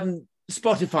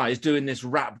Spotify is doing this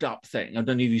wrapped up thing? I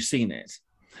don't know if you've seen it.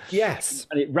 Yes.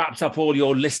 And it wraps up all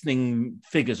your listening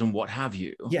figures and what have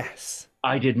you. Yes.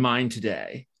 I did mine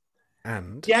today.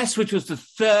 And? Guess which was the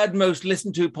third most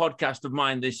listened to podcast of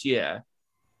mine this year?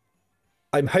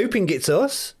 I'm hoping it's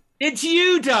us. It's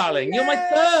you, darling. Yay! You're my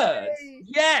third.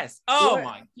 Yes. Oh,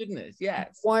 my goodness.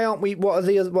 Yes. Why aren't we? What are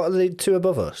the two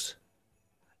above us?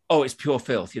 Oh, it's pure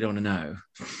filth. You don't want to know.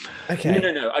 Okay.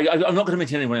 No. I'm not going to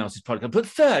mention anyone else's podcast. But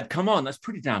third, come on, that's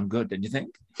pretty damn good, don't you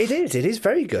think? It is. It is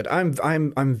very good.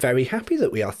 I'm very happy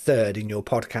that we are third in your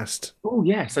podcast. Oh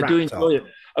yes, I do enjoy it.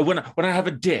 When I have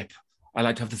a dip, I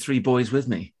like to have the three boys with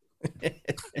me.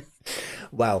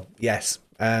 Well, yes.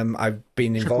 I've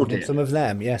been involved in some of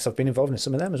them. Yes, I've been involved in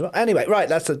some of them as well. Anyway, right,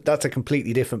 that's a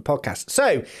completely different podcast.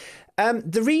 So.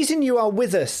 The reason you are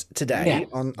with us today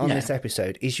on this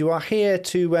episode is you are here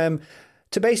to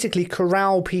basically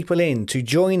corral people into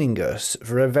joining us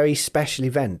for a very special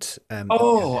event.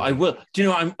 I will. Do you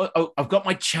know, I've got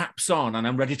my chaps on and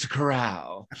I'm ready to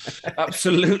corral.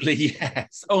 Absolutely,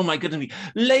 yes. Oh, my goodness.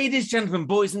 Ladies, gentlemen,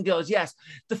 boys and girls, yes.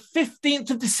 The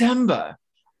 15th of December,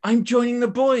 I'm joining the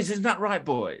boys. Isn't that right,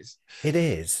 boys? It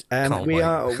is. We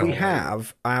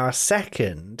have our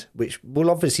second, which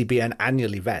will obviously be an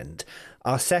annual event.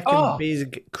 Our second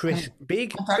big Christmas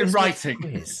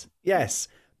quiz. Yes,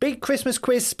 big Christmas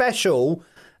quiz special.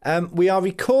 We are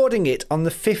recording it on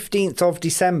the 15th of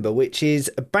December, which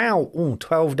is about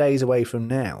 12 days away from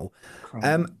now.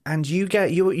 And you've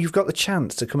got the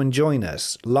chance to come and join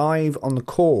us live on the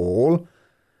call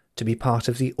to be part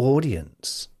of the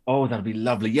audience. Oh, that'll be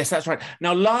lovely. Yes, that's right.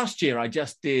 Now, last year I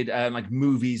just did like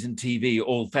movies and TV,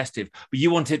 all festive, but you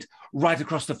want it right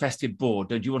across the festive board,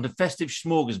 don't you? Want a festive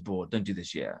smorgasbord, don't you,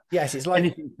 this year? Yes, it's like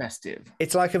anything festive.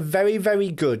 It's like a very,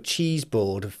 very good cheese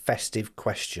board of festive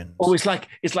questions. Oh, it's like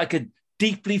a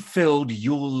deeply filled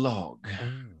Yule log.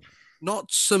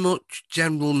 Not so much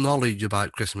general knowledge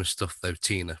about Christmas stuff, though,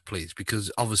 Tina, please,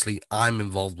 because obviously I'm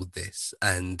involved with this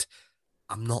and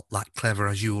I'm not that clever,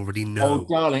 as you already know. Oh,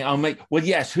 darling, well,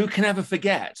 yes, who can ever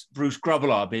forget Bruce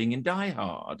Grobbelaar being in Die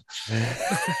Hard?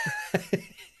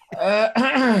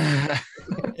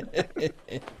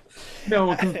 No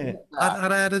one can.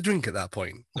 I had a drink at that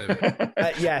point. So.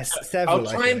 Yes, several.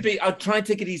 I'll try and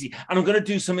take it easy, and I'm going to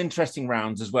do some interesting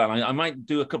rounds as well. I might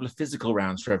do a couple of physical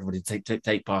rounds for everybody to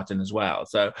take part in as well.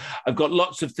 So I've got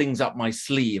lots of things up my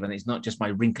sleeve, and it's not just my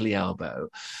wrinkly elbow.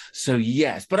 So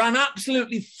yes, but I'm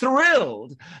absolutely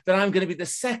thrilled that I'm going to be the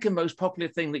second most popular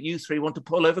thing that you three want to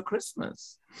pull over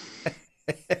Christmas.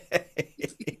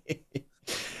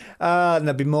 And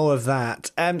there'll be more of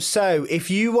that. So if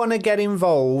you want to get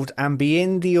involved and be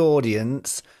in the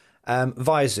audience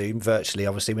via Zoom, virtually,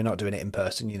 obviously we're not doing it in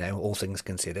person, all things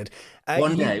considered.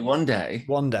 One day,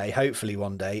 hopefully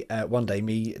one day,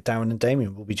 me, Darren and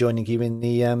Damien will be joining you in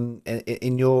the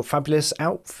in your fabulous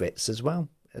outfits as well.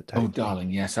 Oh,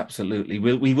 darling, yes, absolutely.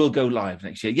 We will go live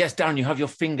next year. Yes, Darren, you have your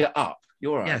finger up.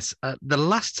 You're right. Yes, the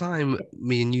last time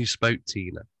me and you spoke,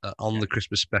 Tina, on the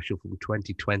Christmas special from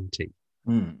 2020,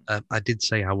 I did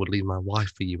say I would leave my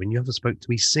wife for you, and you haven't spoken to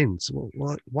me since.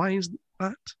 Well, why is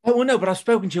that? Oh, well, no, but I've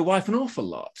spoken to your wife an awful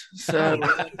lot. So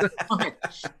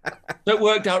that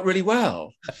worked out really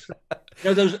well.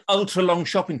 Those ultra-long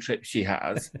shopping trips she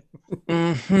has.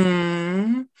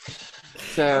 Mm-hmm.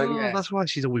 So, yeah. That's why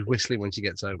she's always whistling when she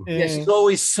gets home. Yeah, she's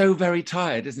always so very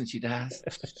tired, isn't she, Daz?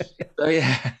 So,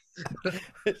 yeah.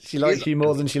 She likes you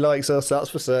more than she likes us, that's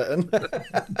for certain.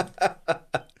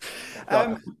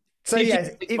 So yeah,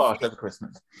 part over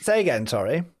Christmas. Say again,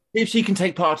 sorry. If she can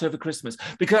take part over Christmas,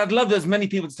 because I'd love as many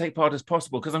people to take part as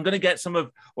possible, because I'm going to get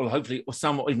hopefully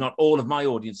some, if not all of my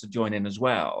audience to join in as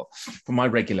well for my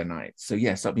regular nights. So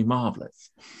yes, that'd be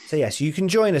marvellous. So yes, you can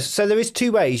join us. So there is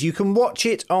two ways. You can watch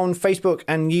it on Facebook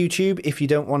and YouTube if you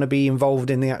don't want to be involved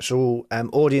in the actual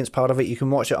audience part of it. You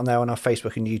can watch it on there on our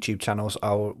Facebook and YouTube channels.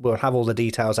 We'll have all the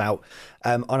details out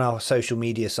on our social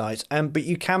media sites. But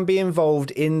you can be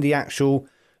involved in the actual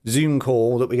Zoom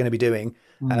call that we're going to be doing,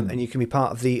 and you can be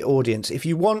part of the audience. If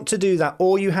you want to do that,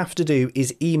 all you have to do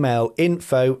is email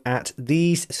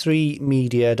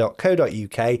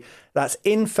info@these3media.co.uk. That's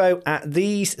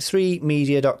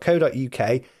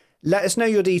info@these3media.co.uk. let us know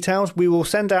your details. We will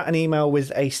send out an email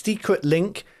with a secret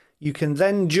link. You can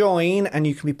then join and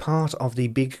you can be part of the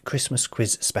big Christmas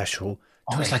quiz special.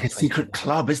 Oh, it's like a secret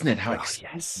club, isn't it? How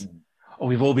yes. Oh,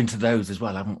 we've all been to those as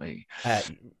well, haven't we?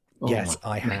 Yes,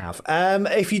 I have.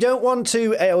 If you don't want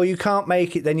to or you can't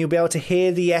make it, then you'll be able to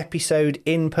hear the episode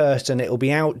in person. It'll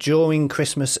be out during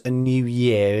Christmas and New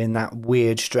Year in that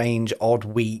weird, strange, odd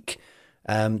week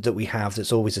that we have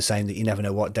that's always the same, that you never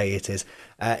know what day it is.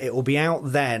 It will be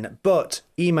out then. But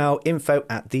email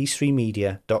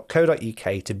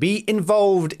info@these3media.co.uk to be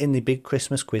involved in the big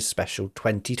Christmas quiz special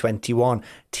 2021.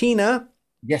 Tina?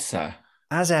 Yes, sir.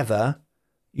 As ever,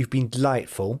 you've been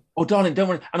delightful. Oh, darling, don't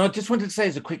worry. And I just wanted to say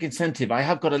as a quick incentive, I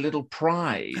have got a little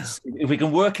prize. If we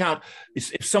can work out,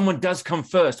 if someone does come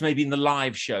first, maybe in the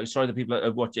live show, sorry, the people that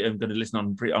are watching, I'm going to listen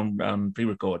on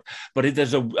pre-record, but if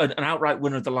there's an outright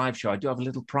winner of the live show, I do have a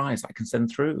little prize I can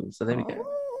send through. So there we go.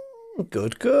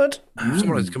 Good.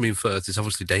 Someone who's coming first is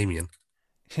obviously Damien.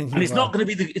 And it's not going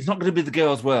to be the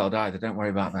girls' world either. Don't worry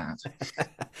about that.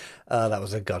 That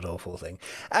was a god awful thing.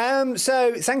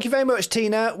 So thank you very much,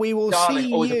 Tina. We will see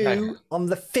you on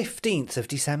the 15th of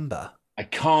December. I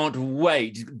can't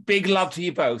wait. Big love to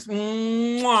you both.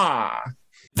 Mwah.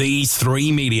 These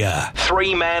Three Media.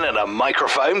 3 men and a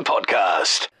microphone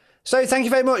podcast. So thank you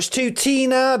very much to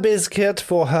Tina Biscuit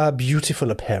for her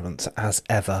beautiful appearance as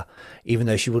ever, even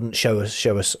though she wouldn't show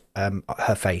us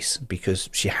her face because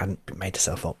she hadn't made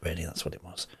herself up, really. That's what it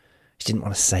was. She didn't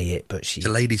want to say it, but she... It's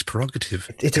a lady's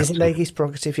prerogative. It is a lady's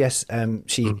prerogative, yes.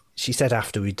 She said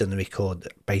after we'd done the record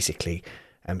that basically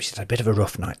she had a bit of a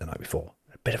rough night the night before,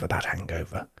 a bit of a bad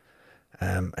hangover,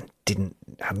 and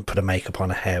hadn't put her makeup on,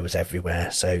 her hair was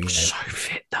everywhere, so, you know... So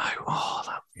fit, though. Oh,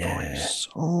 that voice.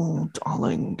 Oh,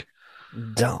 darling.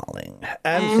 So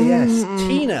yes,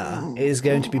 Tina is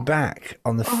going to be back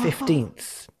on the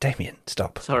 15th. Damien,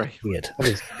 stop. Sorry. Weird.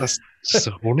 That's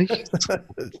so horny.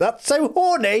 That's so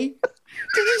horny?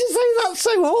 Did you just say that's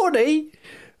so horny?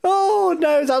 Oh,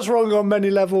 no, that's wrong on many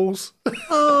levels.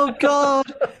 Oh,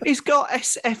 God. He's got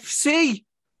SFC.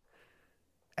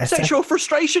 Sexual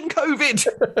frustration COVID.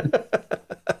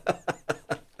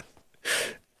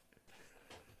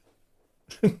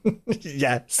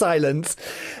 Yeah, silence.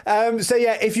 So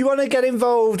yeah, if you want to get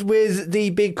involved with the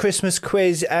big Christmas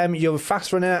quiz, you're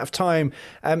fast running out of time.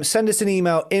 Send us an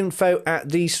email,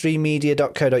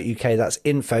 info@these3media.co.uk. That's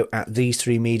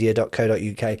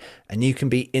info@these3media.co.uk, and you can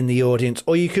be in the audience,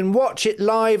 or you can watch it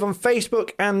live on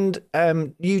Facebook and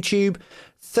YouTube.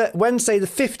 Wednesday the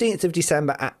 15th of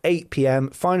December at 8 p.m.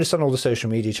 Find us on all the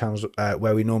social media channels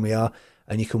where we normally are,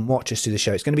 and you can watch us do the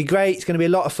show. It's going to be great. It's going to be a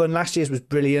lot of fun. Last year's was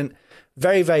brilliant.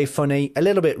 Very, very funny, a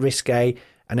little bit risque,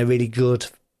 and a really good,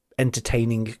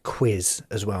 entertaining quiz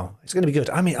as well. It's going to be good.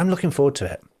 I mean, I'm looking forward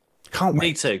to it. Can't wait.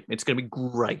 Me too. It's going to be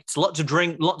great. Lots of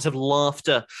drink, lots of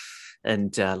laughter,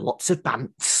 and lots of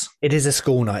bants. It is a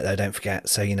school night, though, don't forget.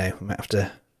 So, you know, we might have to...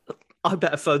 I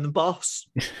better phone the boss.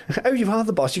 Oh, you are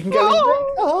the boss. You can go.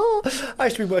 Oh, I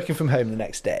used to be working from home the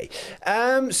next day.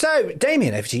 So,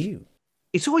 Damien, over to you.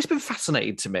 It's always been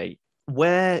fascinating to me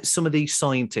where some of these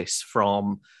scientists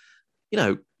from, you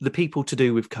know, the people to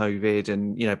do with COVID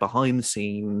and, you know, behind the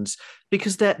scenes,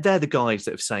 because they're the guys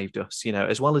that have saved us, you know,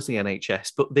 as well as the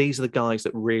NHS. But these are the guys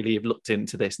that really have looked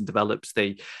into this and developed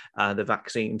the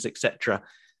vaccines, etc.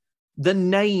 The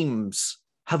names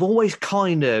have always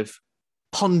kind of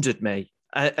pondered me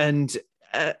and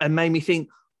made me think,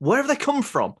 where have they come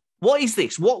from? What is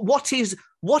this? What is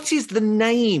the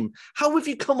name? How have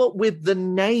you come up with the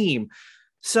name?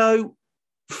 So,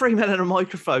 3 men and a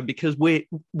microphone, because we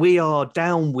are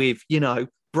down with, you know,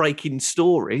 breaking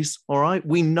stories. All right,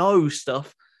 we know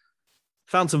stuff.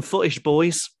 Found some footage,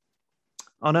 boys.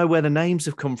 I know where the names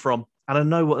have come from, and I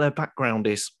know what their background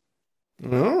is.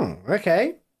 Oh,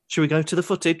 okay. Should we go to the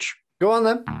footage? Go on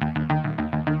then.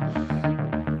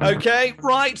 Okay,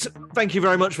 right. Thank you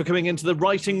very much for coming into the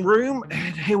writing room.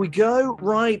 And here we go.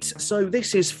 Right, so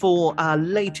this is for our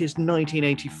latest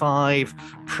 1985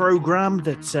 program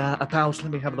that's about,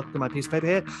 let me have a look at my piece of paper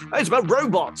here. It's about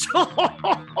robots.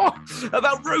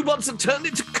 About robots that turned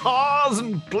into cars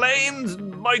and planes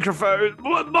and microphones.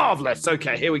 Marvellous.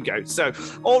 Okay, here we go. So,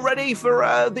 all ready for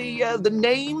the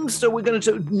names? So we're going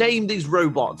to name these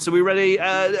robots. Are we ready?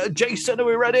 Jason, are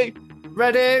we ready?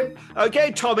 Ready?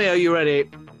 Okay, Tommy, are you ready?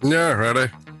 Yeah, ready.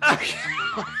 Okay.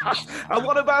 And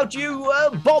what about you,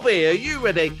 Bobby? Are you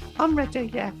ready? I'm ready,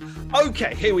 yeah.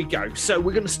 Okay, here we go. So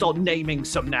we're going to start naming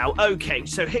some now. Okay,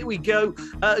 so here we go.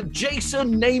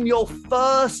 Jason, name your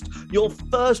first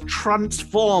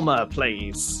Transformer,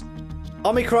 please.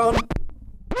 Omicron.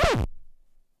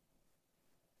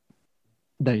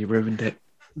 No, you ruined it.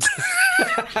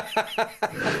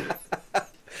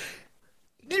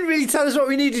 You didn't really tell us what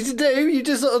we needed to do. You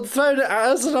just sort of thrown it at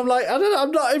us, and I'm like, I don't know,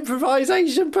 I'm not an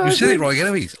improvisation person. You said it right,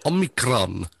 Eloise.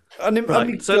 Omicron.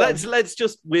 Right. So let's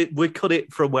just we cut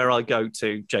it from where I go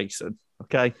to, Jason.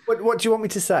 Okay. What do you want me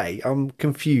to say? I'm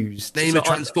confused. Name a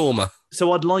transformer.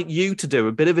 So I'd like you to do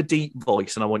a bit of a deep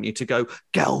voice, and I want you to go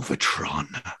Galvatron.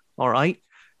 All right.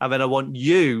 And then I want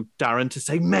you, Darren, to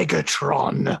say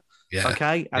Megatron. Yeah.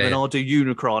 Okay. And then I'll do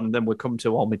Unicron, and then we'll come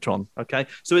to Omicron. Okay.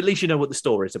 So at least you know what the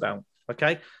story is about.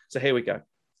 Okay. So here we go.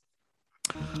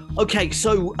 Okay,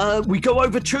 so we go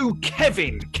over to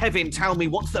Kevin. Kevin, tell me,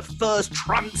 what's the first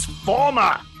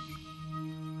Transformer?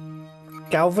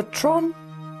 Galvatron?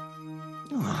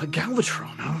 Oh,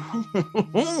 Galvatron.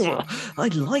 I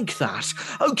like that.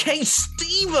 Okay,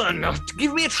 Stephen,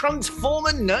 give me a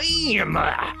Transformer name.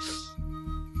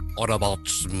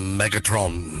 Autobots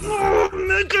Megatron. Oh,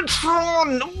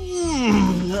 Megatron.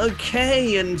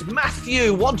 Okay, and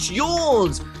Matthew, what's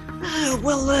yours?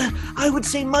 I would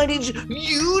say mine is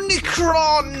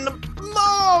Unicron.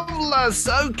 Marvelous.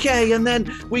 Okay, and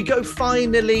then we go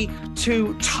finally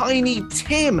to Tiny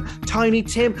Tim. Tiny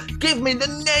Tim, give me the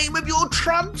name of your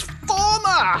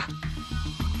Transformer.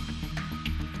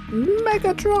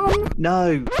 Megatron.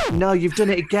 No, you've done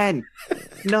it again.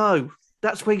 No,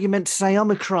 that's where you meant to say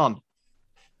Omicron.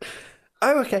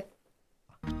 Oh, okay.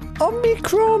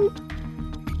 Omicron.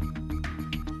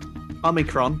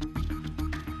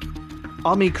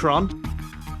 Omicron,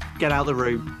 get out of the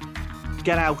room.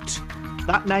 Get out.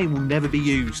 That name will never be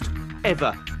used.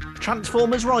 Ever.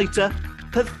 Transformers writer,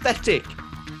 pathetic.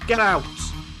 Get out.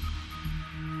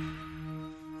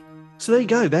 So there you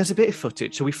go. There's a bit of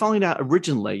footage. So we find out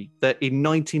originally that in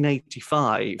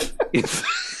 1985...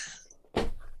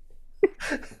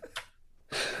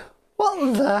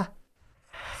 What the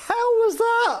hell was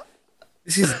that?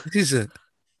 This is a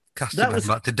casting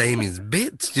back to Damien's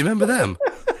Bits. Do you remember them?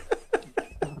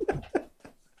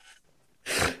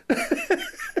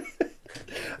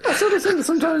 I sort of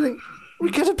sometimes think, we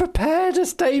could have prepared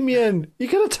us, Damien. You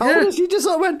could have told us. You just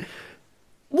sort of went,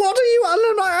 what are you? And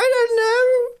I'm like, I don't know.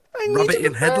 Rabbit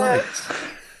in headlights.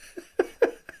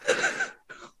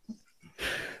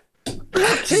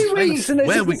 2 weeks and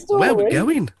where are we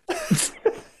going?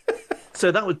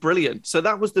 So that was brilliant. So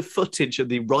that was the footage of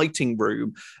the writing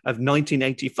room of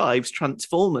 1985's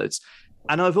Transformers.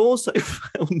 And I've also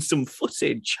found some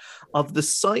footage of the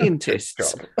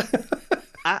scientists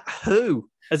at WHO,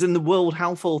 as in the World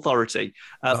Health Authority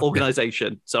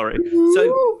organization. Sorry.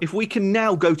 So if we can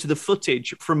now go to the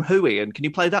footage from WHO, Ian, can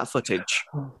you play that footage?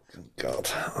 Oh, God.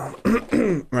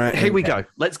 Right. Here we go.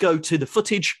 Let's go to the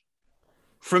footage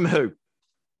from WHO.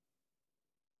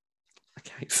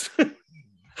 Okay. So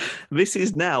this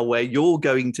is now where you're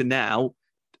going to now,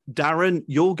 Darren,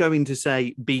 you're going to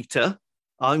say beta.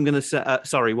 I'm going to say,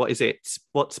 sorry, what is it?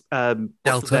 What's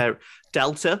Delta.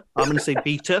 Delta. I'm going to say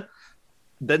beta.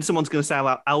 Then someone's going to say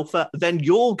alpha. Then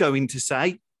you're going to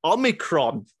say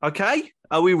Omicron. Okay?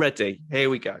 Are we ready?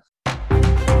 Here we go.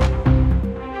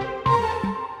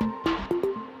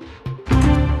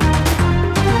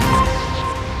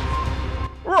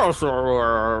 Well,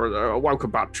 so, welcome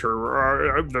back to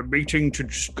the meeting to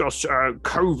discuss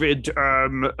COVID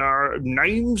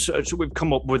names. So we've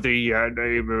come up with the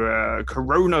name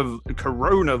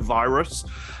coronavirus.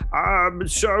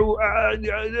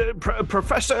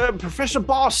 Professor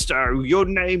Barstow, your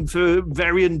name for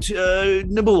variant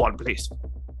number 1, please.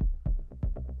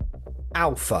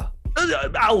 Alpha.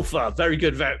 Alpha. Very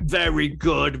good. Very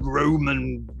good.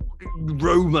 Roman.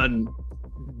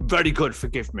 Very good.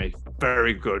 Forgive me.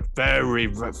 Very good.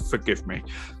 Forgive me.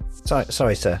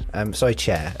 Sorry, sir. Sorry,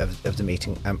 chair of the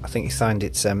meeting. I think you signed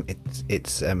it's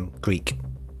Greek.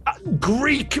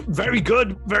 Greek. Very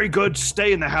good. Very good.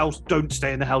 Stay in the house. Don't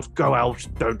stay in the house. Go out.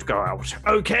 Don't go out.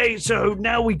 Okay. So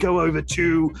now we go over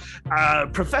to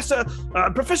Professor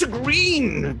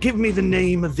Green. Give me the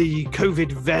name of the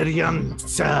COVID variant.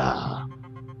 It's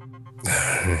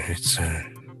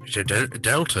a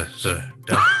Delta, sir.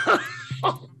 Delta.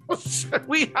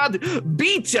 We had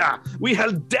beta, we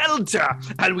had delta,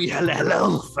 and we had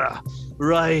alpha.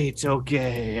 Right,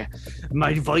 okay.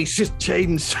 My voice has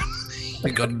changed.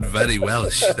 You got very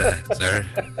Welsh there, sir.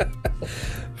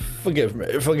 Forgive me.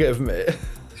 You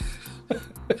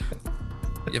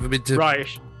ever been to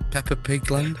Peppa Pig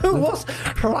Land? What's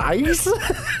rice?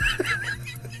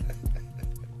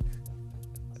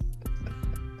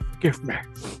 Forgive me.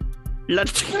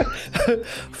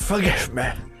 Forgive me.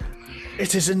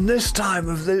 It is in this time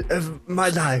of my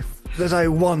life that I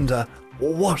wonder,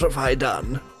 what have I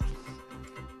done?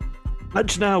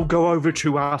 Let's now go over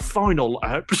to our final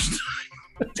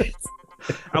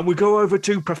And we go over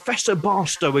to Professor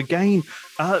Barstow again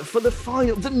for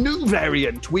the new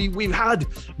variant. We've had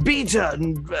Beta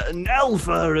and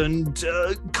Alpha and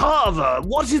Carver.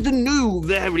 What is the new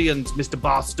variant, Mr.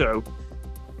 Barstow?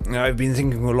 I've been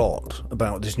thinking a lot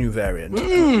about this new variant,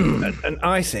 and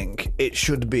I think it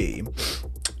should be.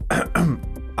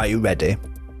 Are you ready?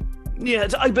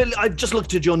 Yes, I've just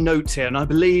looked at your notes here, and I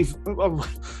believe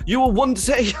you were once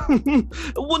a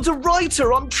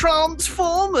writer on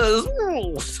Transformers.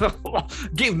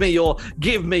 Give me your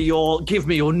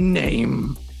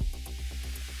name.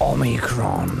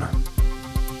 Omicron.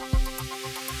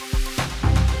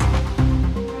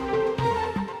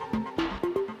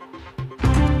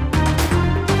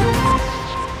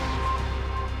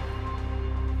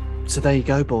 So there you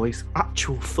go, boys.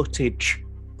 Actual footage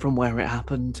from where it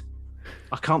happened.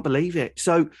 I can't believe it.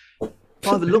 So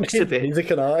by the looks of it, neither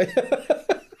can I.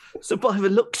 So by the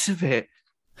looks of it,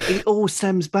 it all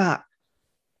stems back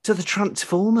to the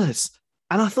Transformers.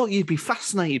 And I thought you'd be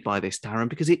fascinated by this, Darren,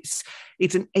 because it's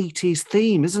an 80s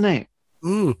theme, isn't it?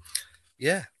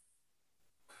 Yeah.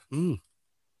 There's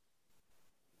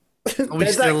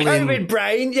that COVID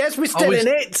brain. Yes, we're still in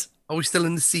it. Are we still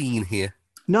in the scene here?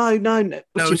 No. No,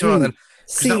 it's all right then.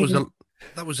 'Cause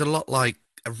that was a lot like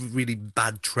a really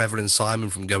bad Trevor and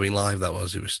Simon from Going Live. That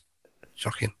was. It was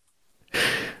shocking.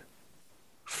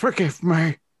 Forgive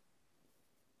me.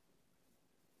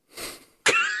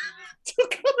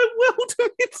 Took on a well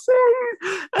to its own,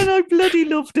 and I bloody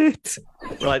loved it.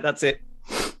 Right, that's it.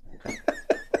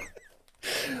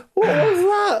 What was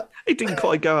that? It didn't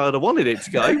quite go how I wanted it to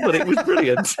go, but it was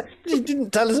brilliant. You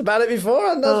didn't tell us about it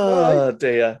before, and that's Oh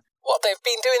dear. What, they've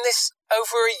been doing this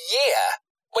over a year?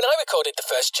 When I recorded the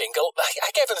first jingle, I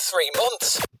gave them 3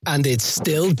 months. And it's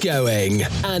still going,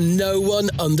 and no one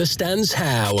understands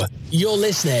how. You're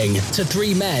listening to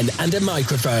 3 Men and a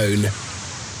Microphone.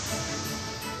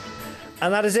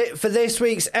 And that is it for this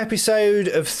week's episode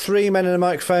of 3 Men and a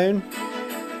Microphone.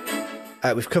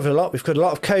 We've covered a lot. We've covered a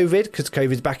lot of COVID, because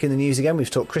COVID's back in the news again.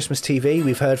 We've talked Christmas TV.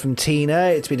 We've heard from Tina.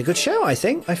 It's been a good show, I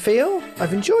think. I feel.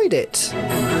 I've enjoyed it.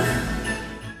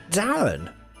 Darren,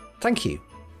 thank you.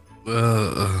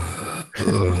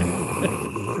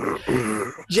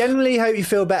 Generally hope you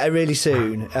feel better really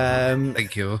soon.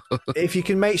 Thank you. If you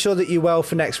can make sure that you're well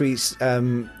for next week's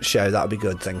show, that would be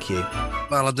good. Thank you.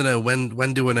 Well, I don't know.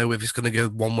 When do I know if it's going to go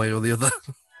one way or the other?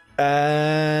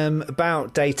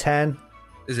 About day 10.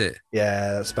 Is it?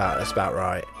 Yeah, that's about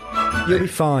right. You'll be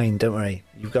fine. Don't worry.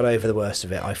 You've got over the worst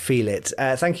of it. I feel it.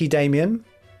 Thank you, Damien.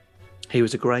 He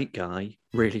was a great guy,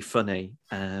 really funny,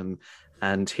 and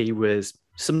he was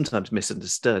sometimes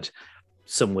misunderstood.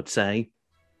 Some would say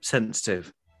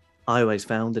sensitive. I always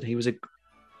found that he was a...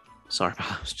 Sorry,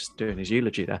 I was just doing his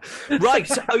eulogy there. Right,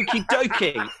 okie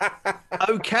dokie.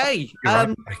 Okay.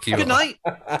 Good night.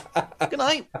 Good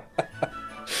night.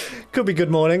 Could be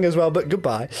good morning as well, but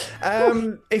goodbye.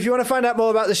 If you want to find out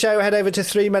more about the show, head over to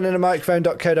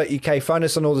 3menandamicrophone.co.uk. Find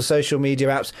us on all the social media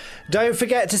apps. Don't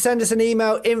forget to send us an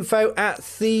email,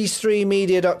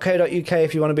 info@these3media.co.uk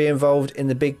if you want to be involved in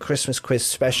the big Christmas quiz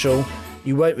special.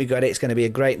 You won't regret it. It's going to be a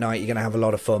great night. You're going to have a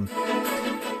lot of fun.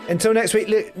 Until next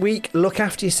week, look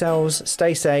after yourselves.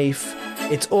 Stay safe.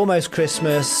 It's almost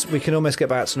Christmas. We can almost get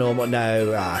back to normal.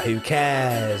 No, who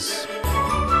cares?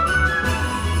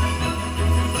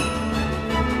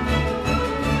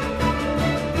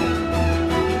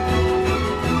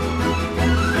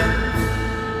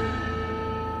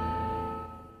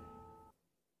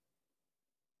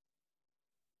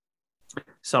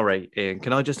 Sorry, Ian,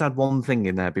 can I just add one thing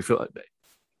in there before?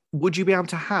 Would you be able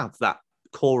to have that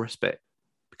chorus bit?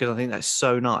 Because I think that's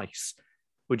so nice.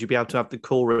 Would you be able to have the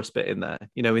chorus bit in there,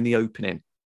 you know, in the opening?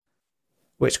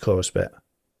 Which chorus bit?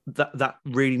 That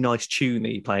really nice tune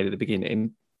that you played at the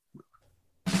beginning.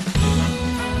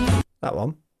 That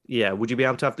one? Yeah, would you be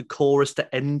able to have the chorus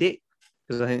to end it?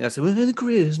 Because I think that's the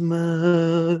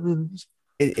Christmas.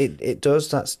 It does.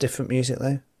 That's different music,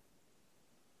 though.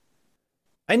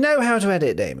 I know how to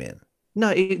edit, Damien. No,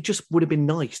 it just would have been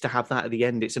nice to have that at the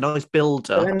end. It's a nice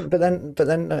build-up. But then,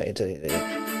 no, it's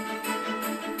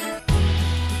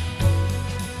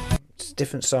a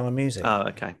different style of music. Oh,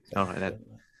 okay. All right, then.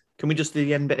 Can we just do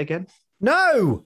the end bit again? No!